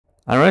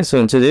Alright, so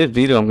in today's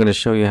video, I'm going to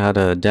show you how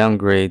to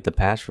downgrade the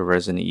patch for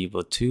Resident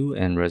Evil 2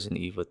 and Resident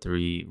Evil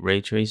 3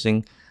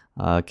 Raytracing.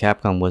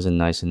 Capcom wasn't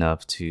nice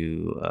enough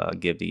to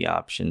give the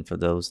option for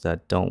those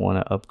that don't want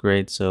to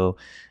upgrade. So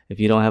if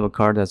you don't have a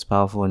card that's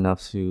powerful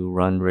enough to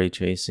run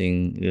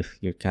Raytracing,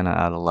 you're kind of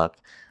out of luck.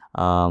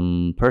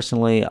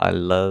 Personally, I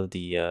love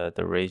the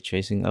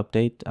Raytracing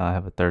update. I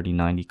have a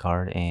 3090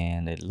 card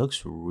and it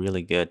looks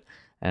really good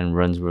and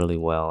runs really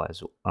well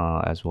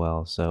as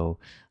well. So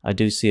I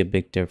do see a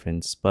big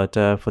difference. But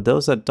for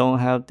those that don't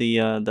have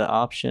the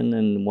option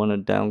and want to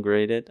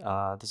downgrade it,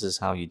 this is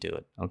how you do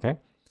it. Okay.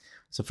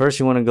 So first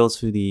you want to go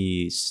to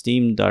the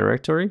Steam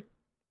directory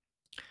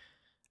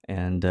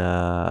and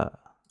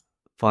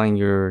find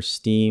your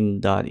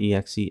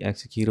steam.exe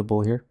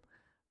executable here.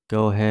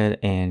 Go ahead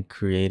and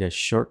create a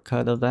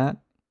shortcut of that.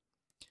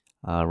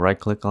 Right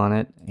click on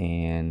it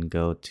and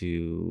go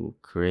to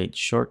create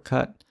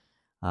shortcut.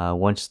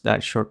 Once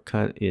that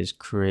shortcut is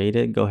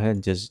created, go ahead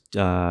and just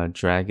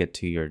drag it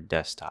to your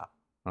desktop.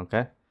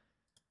 Okay.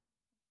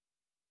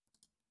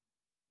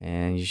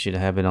 And you should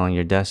have it on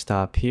your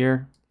desktop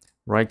here.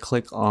 Right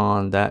click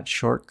on that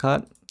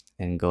shortcut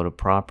and go to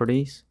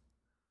properties.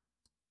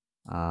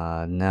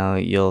 Now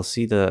you'll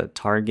see the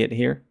target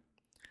here.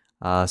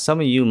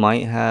 Some of you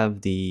might have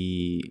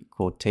the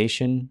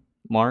quotation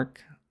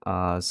mark.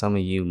 Some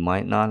of you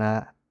might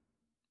not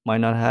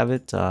have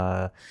it.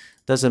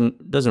 Doesn't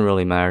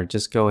really matter.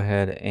 Just go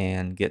ahead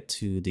and get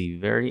to the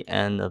very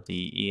end of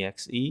the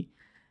exe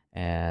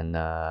and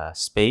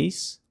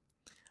space,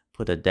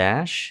 put a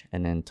dash,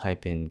 and then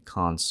type in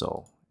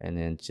console, and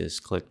then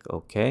just click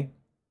OK.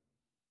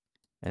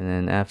 And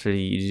then after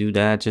you do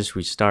that, just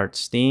restart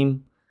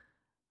Steam.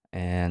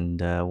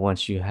 And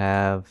once you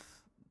have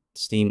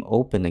Steam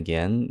open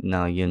again,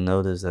 now you'll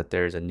notice that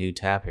there's a new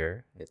tab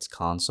here. It's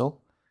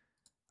console.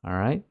 All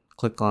right,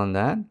 click on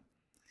that.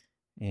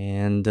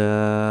 And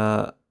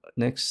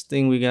next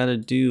thing we got to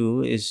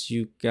do is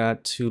you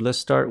got to, let's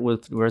start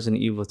with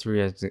Resident Evil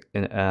 3 as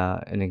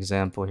an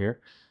example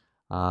here.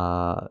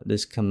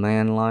 This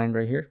command line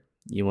right here,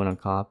 you want to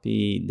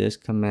copy this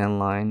command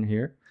line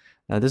here.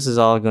 Now this is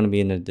all going to be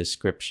in the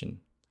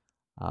description.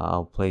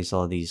 I'll place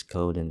all these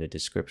code in the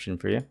description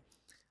for you.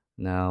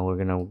 Now we're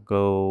gonna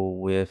go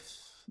with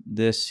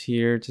this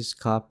here. Just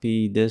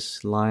copy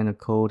this line of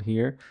code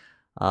here.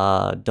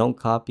 Don't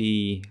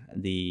copy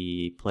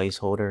the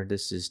placeholder.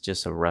 This is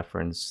just a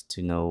reference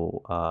to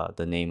know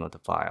the name of the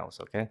files.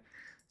 Okay,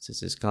 so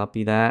just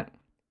copy that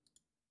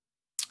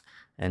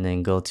and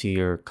then go to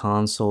your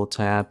console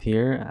tab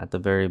here at the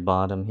very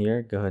bottom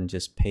here. Go ahead and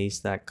just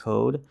paste that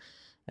code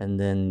and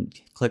then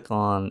click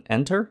on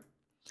enter.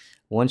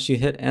 Once you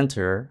hit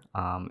enter,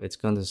 it's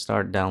going to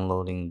start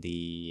downloading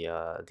the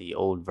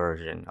old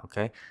version.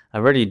 Okay,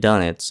 I've already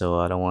done it, so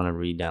I don't want to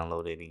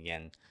re-download it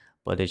again.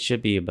 But it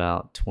should be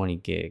about 20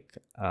 gig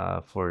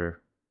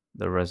for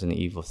the Resident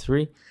Evil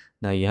 3.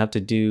 Now you have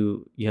to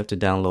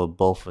download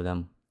both of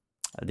them,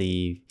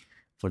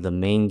 for the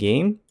main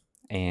game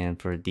and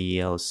for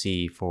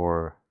DLC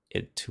for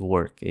it to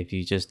work. If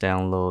you just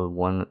download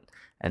one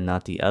and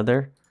not the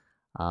other,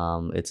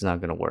 it's not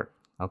gonna work.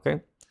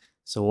 Okay.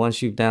 So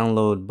once you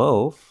download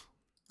both,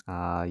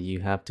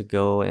 you have to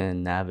go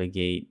and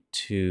navigate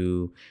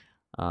to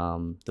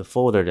the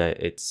folder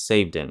that it's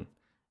saved in.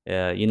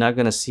 You're not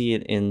going to see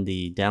it in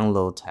the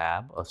download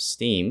tab of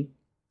Steam.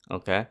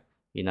 Okay,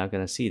 you're not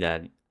going to see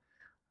that.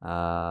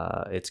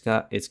 It's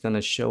going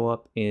to show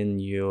up in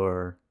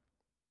your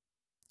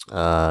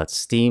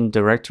Steam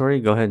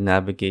directory. Go ahead and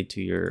navigate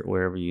to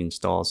wherever you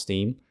install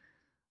Steam.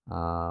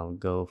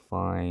 Go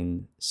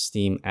find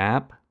Steam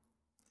app.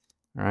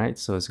 All right,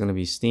 so it's going to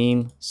be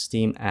Steam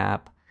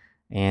app,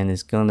 and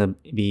it's going to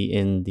be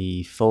in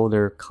the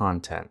folder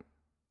content.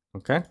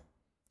 Okay,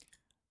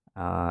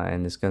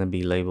 and it's going to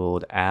be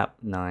labeled app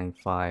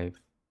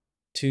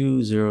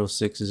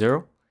 952060.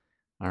 All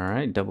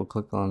right, double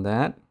click on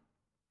that.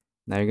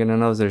 Now you're going to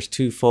notice there's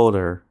two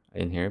folder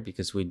in here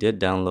because we did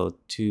download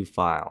two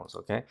files.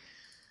 Okay,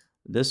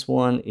 this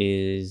one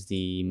is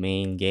the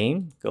main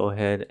game. Go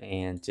ahead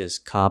and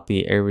just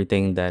copy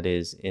everything that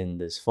is in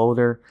this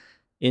folder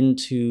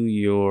into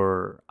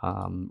your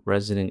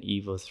Resident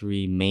Evil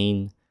 3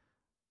 main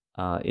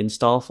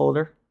install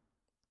folder.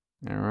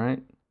 All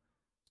right,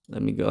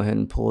 let me go ahead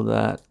and pull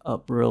that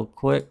up real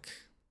quick.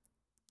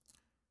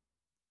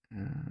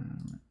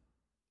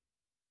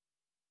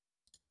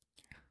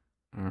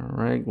 All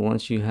right,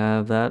 once you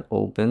have that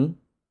open,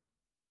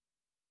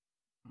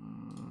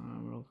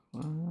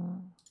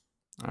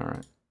 all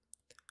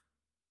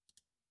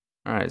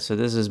right, so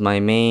this is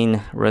my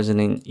main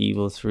Resident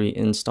Evil 3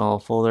 install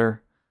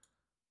folder.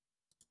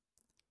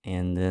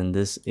 And then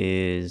this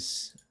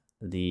is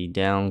the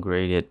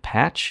downgraded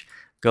patch.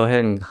 Go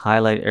ahead and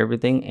highlight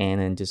everything and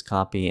then just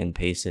copy and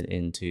paste it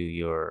into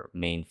your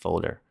main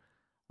folder,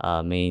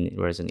 main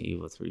Resident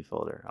Evil 3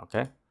 folder.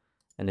 Okay,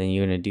 and then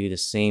you're going to do the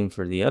same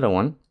for the other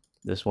one,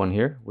 this one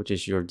here, which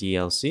is your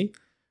DLC.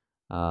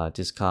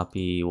 Just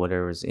copy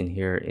whatever's in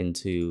here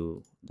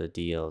into the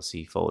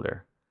DLC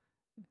folder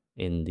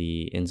in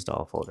the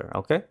install folder.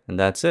 Okay, and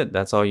that's it.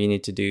 That's all you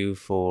need to do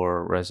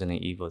for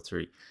Resident Evil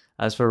 3.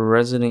 As for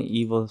Resident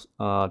Evil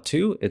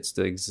 2, it's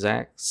the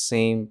exact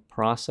same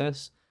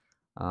process.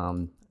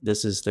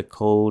 This is the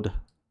code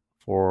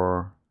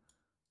for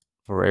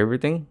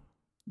everything.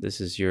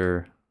 This is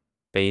your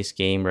base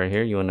game right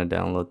here. You want to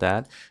download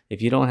that.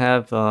 If you don't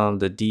have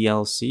the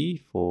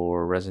DLC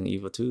for Resident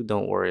Evil 2,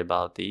 don't worry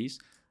about these.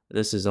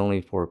 This is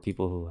only for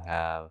people who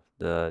have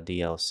the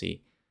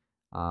DLC.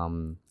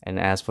 And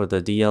as for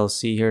the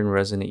DLC here in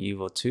Resident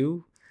Evil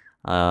 2,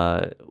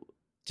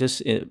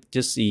 just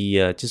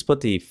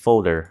put the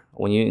folder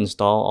when you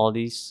install all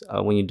these.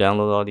 When you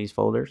download all these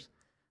folders,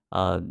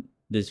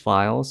 these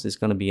files is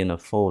going to be in a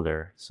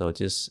folder. So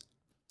just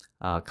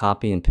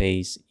copy and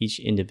paste each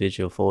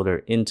individual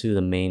folder into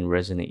the main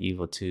Resident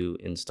Evil 2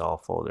 install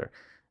folder,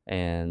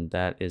 and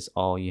that is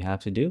all you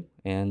have to do,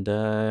 and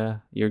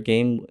your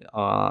game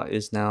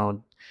is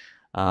now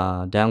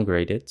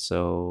downgraded.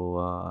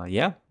 So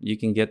yeah, you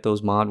can get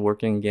those mod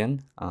working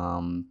again,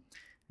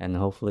 and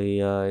hopefully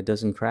it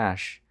doesn't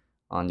crash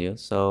on you.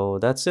 So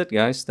that's it,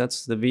 guys.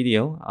 That's the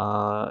video.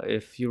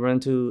 If you run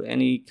into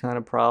any kind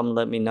of problem,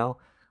 let me know.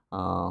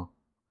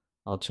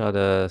 I'll try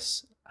to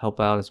help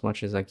out as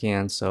much as I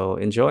can. So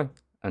enjoy.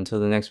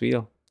 Until the next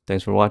video.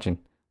 Thanks for watching.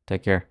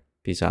 Take care.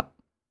 Peace out.